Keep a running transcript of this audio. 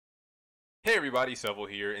Hey everybody, Sevuhl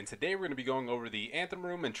here, and today we're going to be going over the Anthem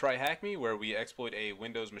room in TryHackMe where we exploit a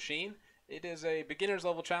Windows machine. It is a beginner's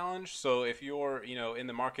level challenge, so if you're, in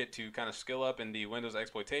the market to kind of skill up in the Windows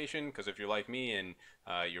exploitation, because if you're like me and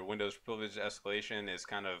your Windows privilege escalation is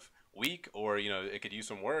kind of weak, or it could use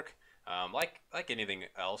some work, like anything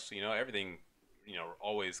else, everything,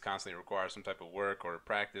 always constantly requires some type of work or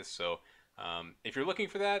practice. So if you're looking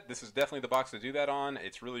for that, this is definitely the box to do that on.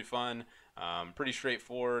 It's really fun, pretty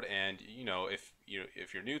straightforward, and if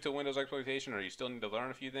you're new to Windows exploitation or you still need to learn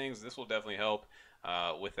a few things, this will definitely help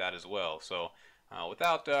with that as well. So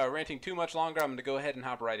without ranting too much longer, I'm going to go ahead and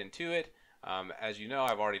hop right into it. As you know,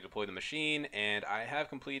 I've already deployed the machine, and I have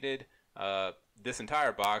completed this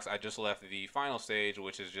entire box. I just left the final stage,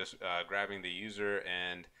 which is just grabbing the user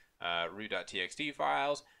and root.txt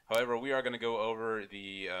files. However, we are going to go over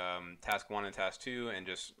the task 1 and task 2 and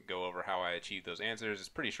just go over how I achieved those answers. It's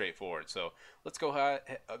pretty straightforward. So let's go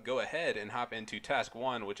ahead and hop into task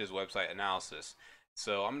 1, which is website analysis.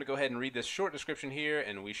 So I'm going to go ahead and read this short description here,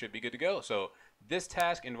 and we should be good to go. So this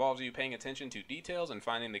task involves you paying attention to details and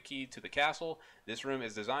finding the key to the castle. This room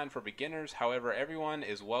is designed for beginners. However, everyone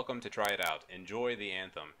is welcome to try it out. Enjoy the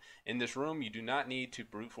Anthem. In this room, you do not need to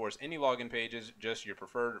brute force any login pages, just your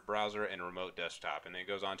preferred browser and remote desktop. And it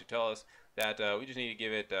goes on to tell us that we just need to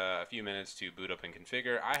give it a few minutes to boot up and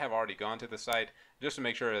configure. I have already gone to the site just to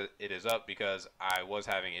make sure it is up because I was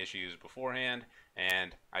having issues beforehand,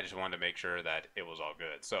 and I just wanted to make sure that it was all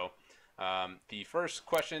good. So the first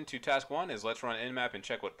question to task 1 is let's run nmap and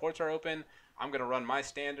check what ports are open. I'm going to run my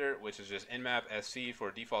standard, which is just nmap sc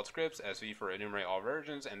for default scripts, sv for enumerate all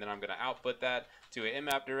versions, and then I'm going to output that to a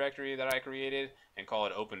nmap directory that I created and call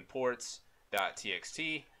it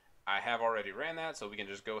openports.txt. I have already ran that, so we can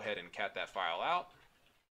just go ahead and cat that file out.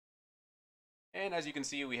 And as you can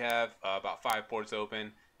see, we have about 5 ports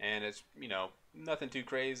open, and it's, nothing too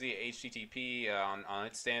crazy. HTTP on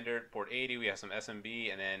its standard, port 80, we have some SMB,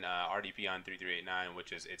 and then RDP on 3389,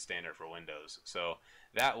 which is its standard for Windows. So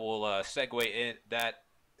that will segue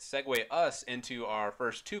us into our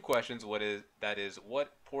first 2 questions. What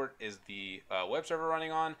port is the web server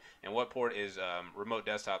running on, and what port is remote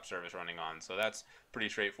desktop service running on? So that's pretty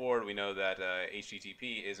straightforward. We know that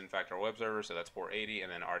HTTP is in fact our web server, so that's port 80, and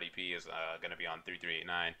then RDP is going to be on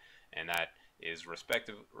 3389, and that is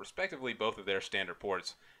respectively both of their standard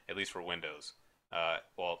ports, at least for Windows.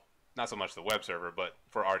 Well, not so much the web server, but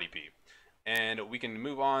for RDP. And we can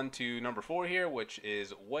move on to number 4 here, which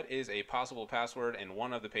is what is a possible password in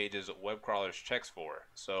one of the pages web crawlers checks for.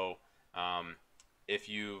 So if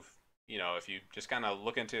you just kind of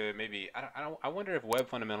look into maybe, I wonder if Web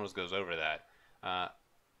Fundamentals goes over that. I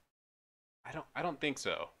don't think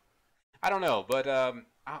so. I don't know, but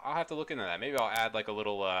I'll have to look into that. Maybe I'll add like a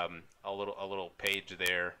little page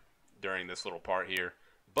there during this little part here.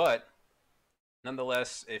 But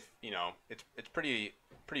nonetheless, if it's pretty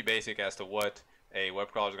basic as to what a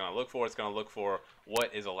web crawler is going to look for. It's going to look for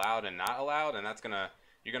what is allowed and not allowed, and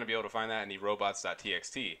you're going to be able to find that in the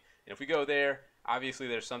robots.txt. And if we go there, obviously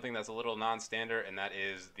there's something that's a little non-standard, and that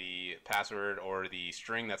is the password or the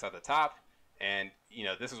string that's at the top. And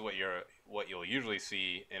this is what you'll usually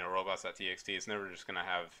see in a robots.txt. It's never just going to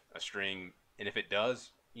have a string, and if it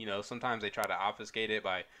does, sometimes they try to obfuscate it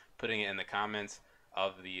by putting it in the comments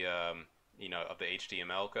of the of the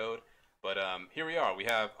HTML code. But here we are. We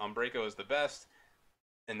have Umbraco is the best,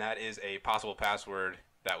 and that is a possible password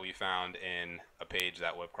that we found in a page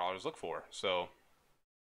that web crawlers look for. So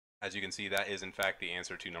as you can see, that is in fact the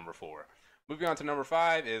answer to number 4. Moving on to number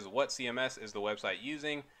 5 is what CMS is the website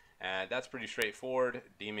using? And that's pretty straightforward,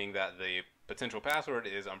 deeming that the potential password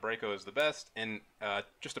is Umbraco is the best. And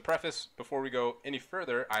just a preface before we go any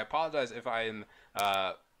further, I apologize if I am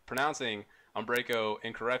pronouncing Umbraco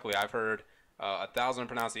incorrectly. I've heard 1,000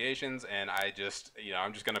 pronunciations, and I'm just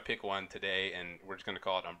going to pick one today, and we're just going to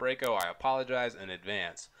call it Umbraco. I apologize in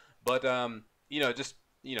advance. But,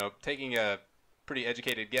 taking a pretty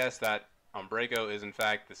educated guess that Umbraco is in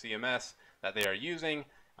fact the CMS that they are using,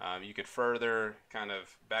 you could further kind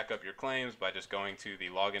of back up your claims by just going to the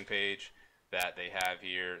login page that they have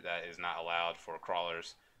here that is not allowed for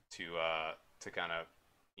crawlers to kind of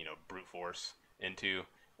brute force into.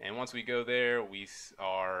 And once we go there, we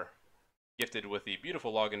are gifted with the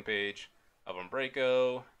beautiful login page of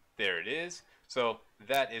Umbraco. There it is. So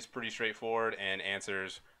that is pretty straightforward and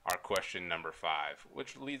answers our question number 5,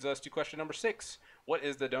 which leads us to question number 6. What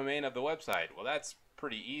is the domain of the website? Well, that's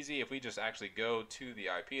pretty easy. If we just actually go to the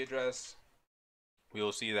IP address, we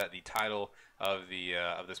will see that the title of the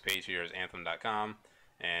of this page here is anthem.com,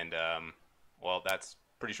 and well, that's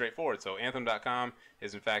pretty straightforward. So anthem.com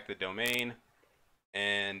is in fact the domain,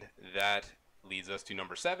 and that leads us to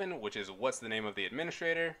number 7, which is what's the name of the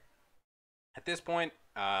administrator. At this point,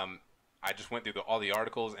 I just went through all the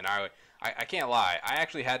articles, and I can't lie. I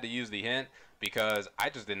actually had to use the hint because I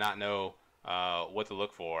just did not know what to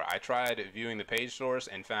look for. I tried viewing the page source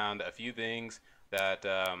and found a few things that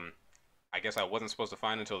I guess I wasn't supposed to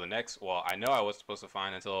find until the next. Well, I know I was supposed to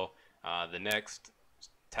find until the next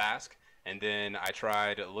task, and then I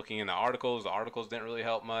tried looking in the articles. The articles didn't really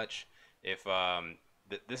help much. If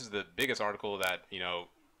this is the biggest article that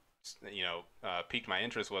piqued my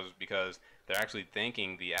interest was because they're actually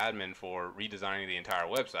thanking the admin for redesigning the entire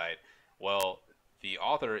website. Well, the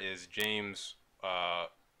author is James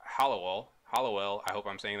Hollowell. Hollowell. I hope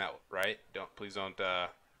I'm saying that right. Please don't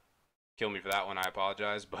kill me for that one. I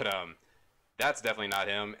apologize, but that's definitely not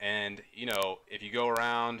him. And if you go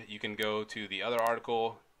around, you can go to the other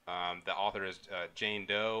article. The author is Jane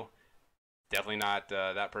Doe. Definitely not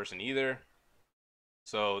that person either.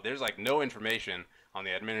 So there's like no information on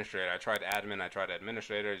the administrator. I tried admin, I tried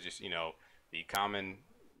administrator, just the common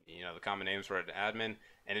names for an admin,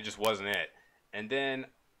 and it just wasn't it. And then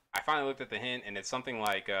I finally looked at the hint, and it's something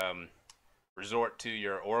like resort to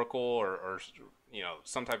your Oracle or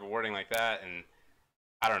some type of wording like that. And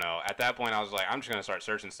I don't know. At that point, I was like, I'm just gonna start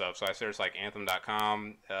searching stuff. So I searched like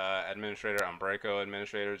Anthem.com administrator, Umbraco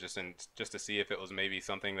administrator, just to see if it was maybe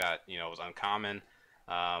something that was uncommon.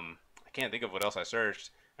 I can't think of what else I searched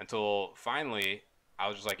until finally I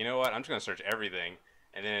was just like, you know what? I'm just gonna search everything.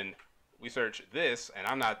 And then we searched this, and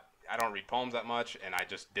I don't read poems that much, and I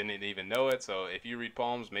just didn't even know it. So if you read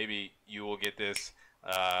poems, maybe you will get this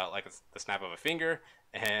like the snap of a finger,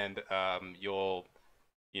 and you'll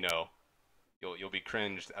be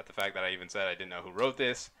cringed at the fact that I even said I didn't know who wrote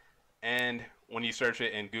this. And when you search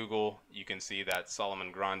it in Google, you can see that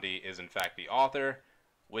Solomon Grundy is in fact the author,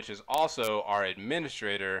 which is also our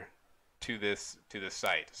administrator to this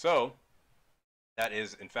site. So that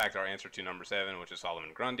is in fact our answer to number 7, which is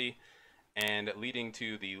Solomon Grundy. And leading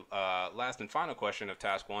to the last and final question of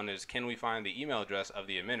task 1 is, can we find the email address of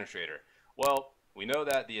the administrator? Well, we know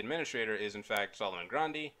that the administrator is in fact Solomon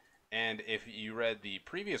Grundy. And if you read the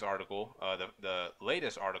previous article, the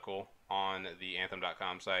latest article on the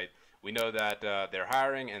Anthem.com site, we know that they're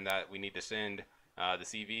hiring and that we need to send the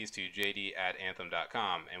CVs to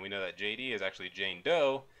JD@Anthem.com. And we know that JD is actually Jane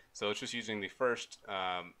Doe, so it's just using the first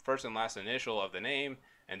and last initial of the name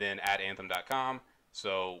and then @Anthem.com.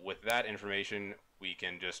 So with that information, we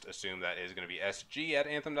can just assume that it is going to be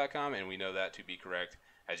SG@Anthem.com, and we know that to be correct,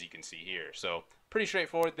 as you can see here. So pretty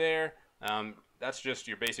straightforward there. That's just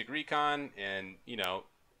your basic recon, and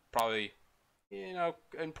probably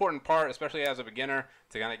important part, especially as a beginner,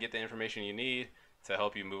 to kind of get the information you need to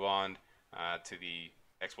help you move on to the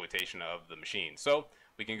exploitation of the machine. So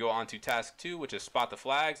we can go on to task 2, which is spot the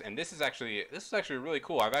flags, and this is actually really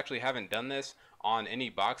cool. I've actually haven't done this on any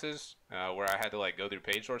boxes where I had to like go through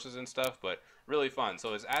page sources and stuff, but really fun.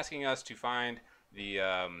 So it's asking us to find the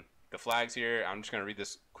flags here. I'm just going to read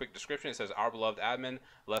this quick description. It says, our beloved admin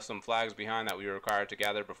left some flags behind that we are required to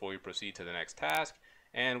gather before we proceed to the next task.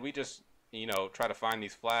 And we just, try to find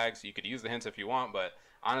these flags. You could use the hints if you want, but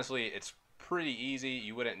honestly, it's pretty easy.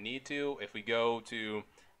 You wouldn't need to. If we go to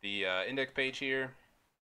the index page here,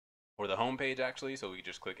 or the home page actually, so we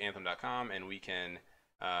just click Anthem.com and we can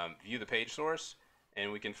view the page source,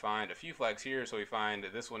 and we can find a few flags here. So we find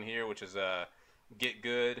this one here, which is get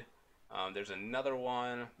good. There's another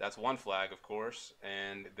one, that's one flag of course,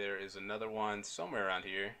 and there is another one somewhere around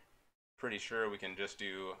here. Pretty sure we can just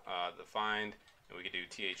do the find, and we can do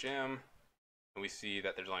THM, and we see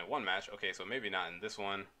that there's only one match. Okay, so maybe not in this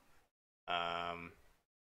one.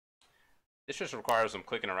 This just requires some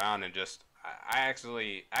clicking around, and just I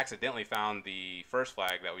actually accidentally found the first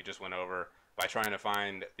flag that we just went over by trying to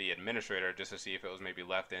find the administrator just to see if it was maybe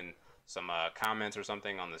left in some comments or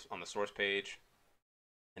something on the source page,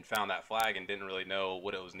 and found that flag and didn't really know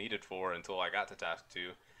what it was needed for until I got to task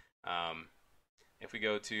 2. If we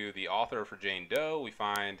go to the author for Jane Doe, we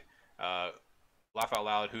find laugh out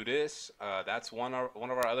loud who dis. That's one of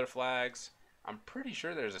our other flags. I'm pretty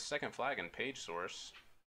sure there's a second flag in page source.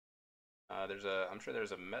 I'm sure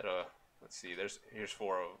there's a meta. Let's see. Here's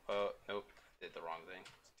 4. Nope, did the wrong thing.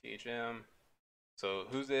 It's THM. So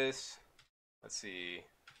who's this? Let's see.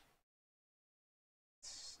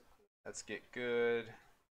 Let's get good.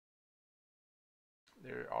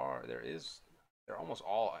 They're almost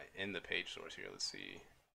all in the page source here. Let's see.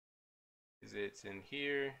 Is it in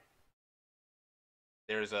here?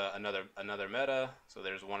 There's another meta. So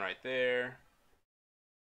there's one right there.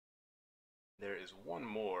 There is one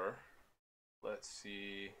more. Let's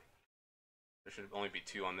see. There should only be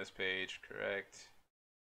 2 on this page, correct?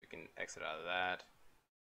 We can exit out of that.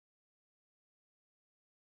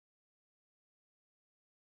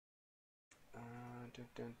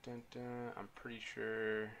 I'm pretty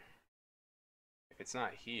sure if it's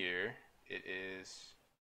not here, it is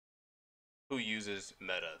who uses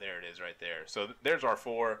meta. There it is right there. So there's our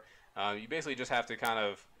 4. You basically just have to kind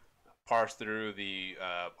of parse through the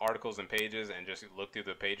articles and pages and just look through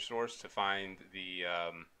the page source to find the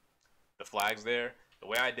flags there. The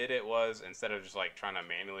way I did it was, instead of just like trying to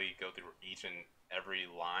manually go through each and every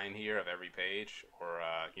line here of every page, or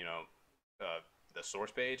the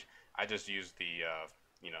source page, I just used the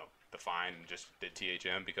find and just did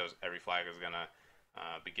THM, because every flag is gonna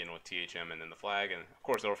begin with THM and then the flag, and of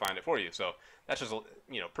course it'll find it for you. So that's just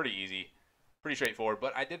pretty easy, pretty straightforward.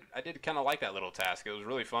 But I did kind of like that little task. It was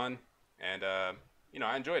really fun, and I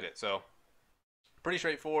enjoyed it. So pretty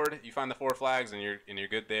straightforward. You find the 4 flags and you're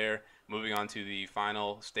good there. Moving on to the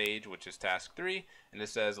final stage, which is task 3, and it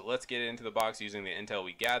says, let's get into the box using the intel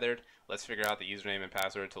we gathered. Let's figure out the username and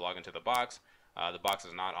password to log into the box. The box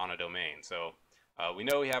is not on a domain, so we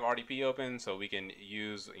know we have RDP open, so we can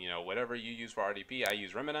use whatever you use for RDP. I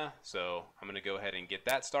use Remina, so I'm going to go ahead and get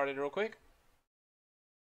that started real quick.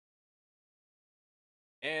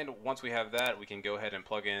 And once we have that, we can go ahead and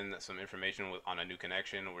plug in some information on a new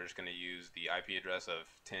connection. We're just going to use the IP address of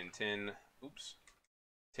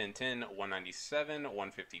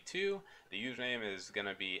 10.10.197.152. The username is going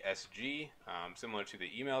to be SG, similar to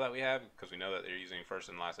the email that we have, because we know that they're using first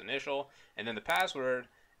and last initial. And then the password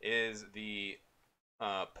is the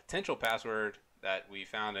potential password that we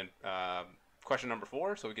found in question number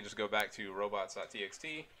 4. So we can just go back to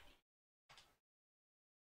robots.txt,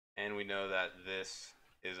 and we know that this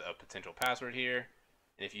is a potential password here.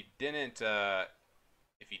 And if you didn't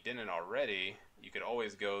already, you could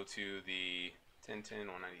always go to the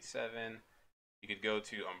 10.10.197. You could go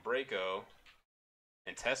to Umbraco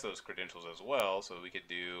and test those credentials as well. So we could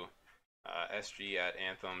do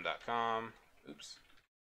sg@anthem.com. Oops.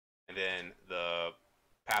 And then the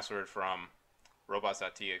password from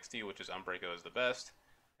robots.txt, which is Umbraco, is the best.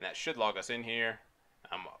 And that should log us in here.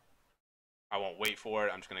 I won't wait for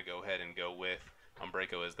it. I'm just going to go ahead and go with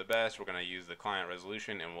Umbraco is the best. We're going to use the client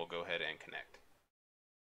resolution, and we'll go ahead and connect.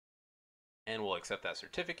 And we'll accept that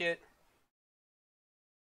certificate.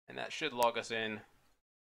 And that should log us in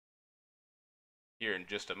here in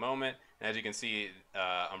just a moment. And as you can see,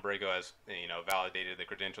 Umbraco has validated the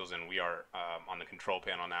credentials, and we are on the control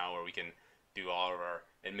panel now, where we can do all of our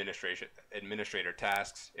administrator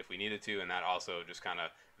tasks if we needed to, and that also just kind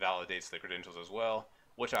of validates the credentials as well.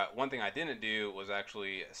 One thing I didn't do was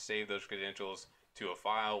actually save those credentials to a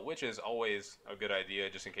file, which is always a good idea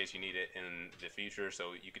just in case you need it in the future.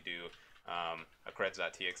 So you could do a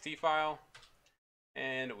creds.txt file,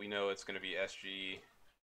 and we know it's going to be SG.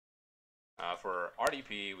 For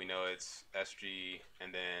RDP, we know it's SG,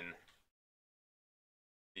 and then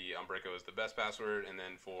the Umbraco is the best password, and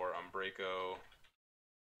then for Umbraco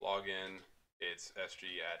login, it's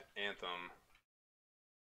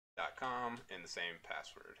sg@anthem.com and the same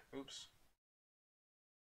password. Oops.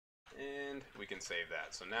 And we can save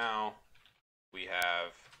that. So now we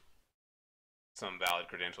have some valid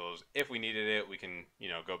credentials. If we needed it, we can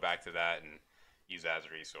go back to that and use that as a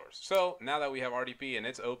resource. So now that we have RDP and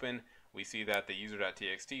it's open, we see that the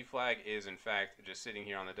user.txt flag is in fact just sitting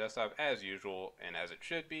here on the desktop as usual and as it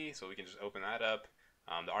should be. So we can just open that up.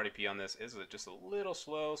 The RDP on this is just a little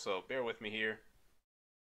slow, so bear with me here.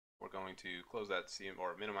 We're going to close that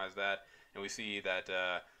or minimize that, and we see that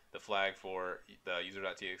the flag for the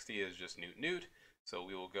user.txt is just newt. So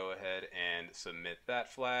we will go ahead and submit that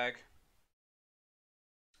flag,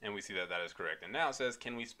 and we see that that is correct. And now it says,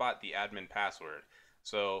 can we spot the admin password?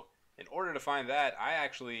 So in order to find that, I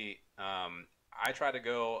actually I try to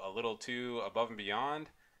go a little too above and beyond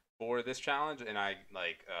for this challenge, and I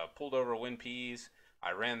pulled over WinPeas.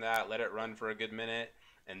 I ran that, let it run for a good minute,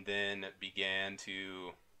 and then began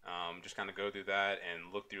to just kind of go through that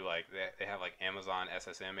and look through, they have Amazon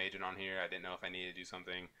SSM agent on here. I didn't know if I needed to do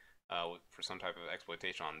something for some type of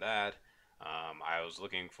exploitation on that. I was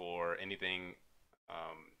looking for anything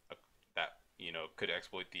that could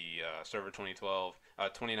exploit the server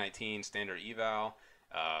 2019 standard eval.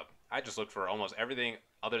 I just looked for almost everything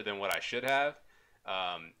other than what I should have,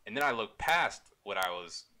 and then I looked past what I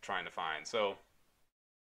was trying to find. So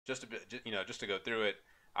just to go through it,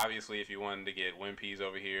 obviously if you wanted to get WinPeas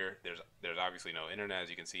over here, there's obviously no internet, as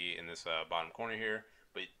you can see in this bottom corner here,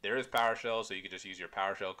 but there is PowerShell, so you could just use your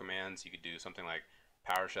PowerShell commands. You could do something like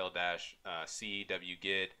PowerShell-c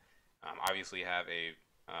wget. Obviously have a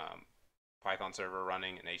Python server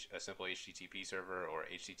running, a simple HTTP server or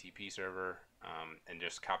HTTP server, and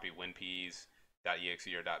just copy WinPeas.exe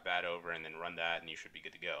or .bat over, and then run that, and you should be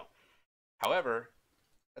good to go. However,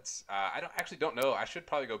 That's I don't know. I should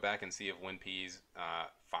probably go back and see if WinPs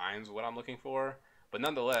finds what I'm looking for. But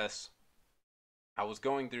nonetheless, I was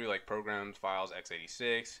going through like programs files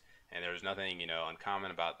x86, and there was nothing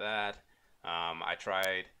uncommon about that. I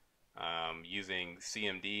tried using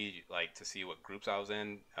CMD like to see what groups I was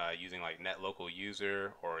in, using like net local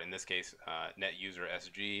user, or in this case net user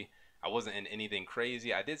SG. I wasn't in anything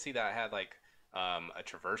crazy. I did see that I had like a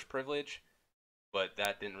traverse privilege, but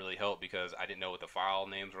that didn't really help because I didn't know what the file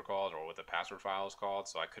names were called or what the password file was called,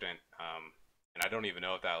 so I couldn't, and I don't even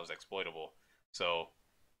know if that was exploitable. So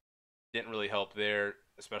didn't really help there,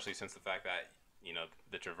 especially since the fact that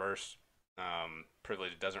the traverse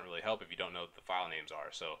privilege doesn't really help if you don't know what the file names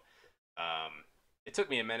are. So it took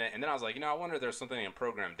me a minute, and then I was like, I wonder if there's something in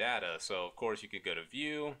program data. So of course you could go to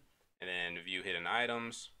view, and then view hidden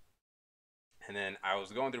items, and then I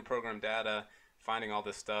was going through program data, finding all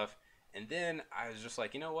this stuff, and then I was just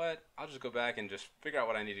like, you know what? I'll just go back and just figure out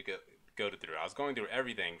what I need to go through. I was going through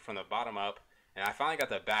everything from the bottom up, and I finally got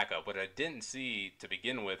the backup, which I didn't see to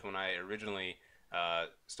begin with when I originally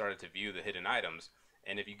started to view the hidden items.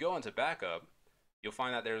 And if you go into backup, you'll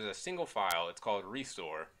find that there's a single file. It's called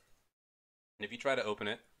restore. And if you try to open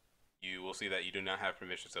it, you will see that you do not have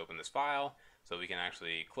permissions to open this file. So we can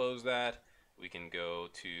actually close that. We can go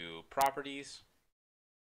to properties.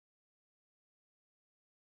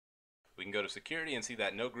 We can go to security and see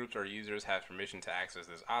that no groups or users have permission to access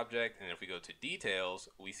this object. And if we go to details,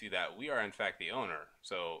 we see that we are in fact the owner.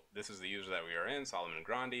 So this is the user that we are in, Solomon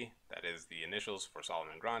Grandi. That is the initials for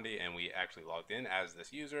Solomon Grandi, and we actually logged in as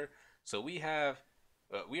this user. So we have,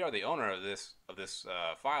 we are the owner of this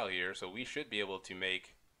file here. So we should be able to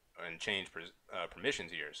make and change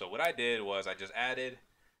permissions here. So what I did was I just added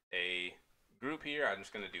a group here. I'm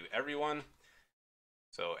just going to do everyone.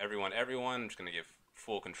 So everyone. I'm just going to give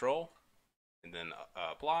full control. And then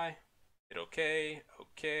apply, hit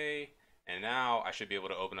OK, and now I should be able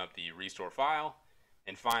to open up the restore file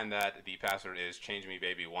and find that the password is change me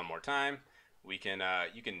baby one more time. We can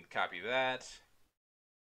you can copy that,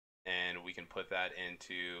 and we can put that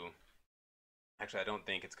into. Actually, I don't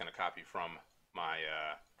think it's going to copy from my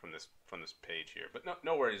from this page here, but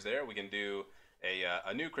no worries there. We can do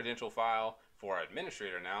a new credential file for our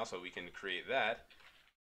administrator now, so we can create that.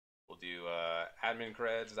 We'll do admin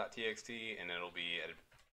creds.txt, and it'll be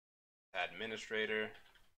administrator,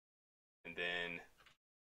 and then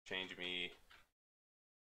change me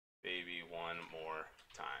baby one more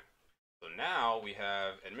time. So now we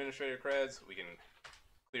have administrator creds. We can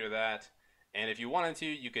clear that, and if you wanted to,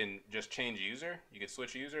 you can just change user. You could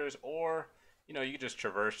switch users, or you could just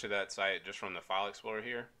traverse to that site just from the file explorer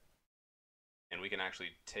here, and we can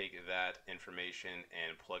actually take that information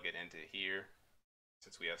and plug it into here,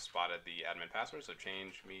 since we have spotted the admin password. So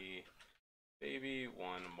change me baby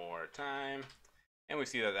one more time, and we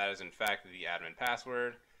see that that is in fact the admin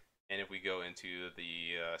password. And if we go into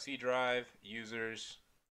the C drive users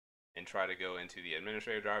and try to go into the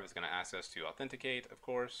administrator drive, it's going to ask us to authenticate, of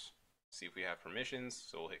course, see if we have permissions.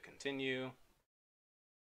 So we'll hit continue,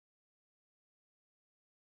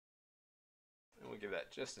 and we'll give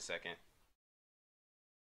that just a second.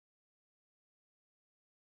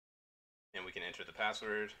 And we can enter the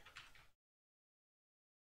password.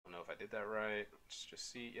 I don't know if I did that right. Let's just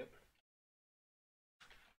see. Yep.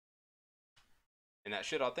 And that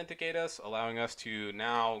should authenticate us, allowing us to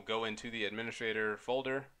now go into the administrator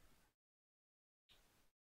folder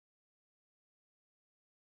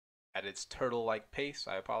at its turtle-like pace.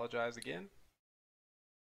 I apologize again.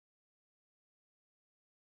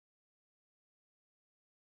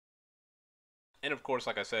 And of course,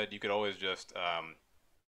 like I said, you could always just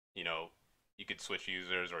you could switch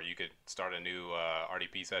users, or you could start a new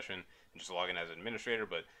RDP session and just log in as administrator.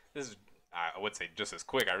 But this is, I would say, just as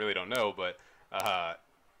quick. I really don't know, but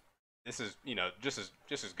this is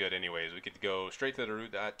just as good anyways. We could go straight to the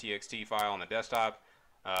root.txt file on the desktop,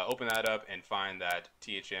 open that up, and find that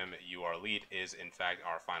THM-UR-lead is in fact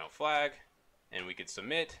our final flag, and we could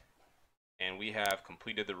submit, and we have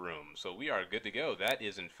completed the room. So we are good to go. That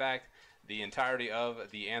is in fact the entirety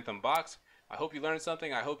of the Anthem box. I hope you learned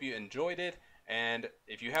something. I hope you enjoyed it. And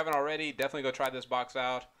if you haven't already, definitely go try this box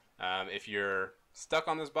out. If you're stuck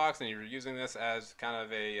on this box and you're using this as kind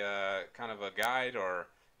of a guide, or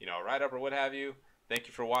a write-up or what have you, thank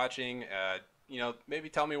you for watching. Maybe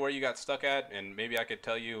tell me where you got stuck at, and maybe I could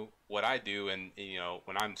tell you what I do, and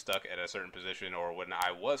when I'm stuck at a certain position, or when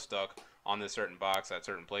I was stuck on this certain box at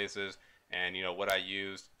certain places, and what I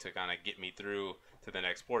used to kind of get me through to the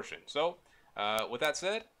next portion. So with that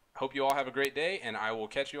said, hope you all have a great day, and I will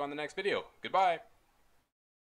catch you on the next video. Goodbye.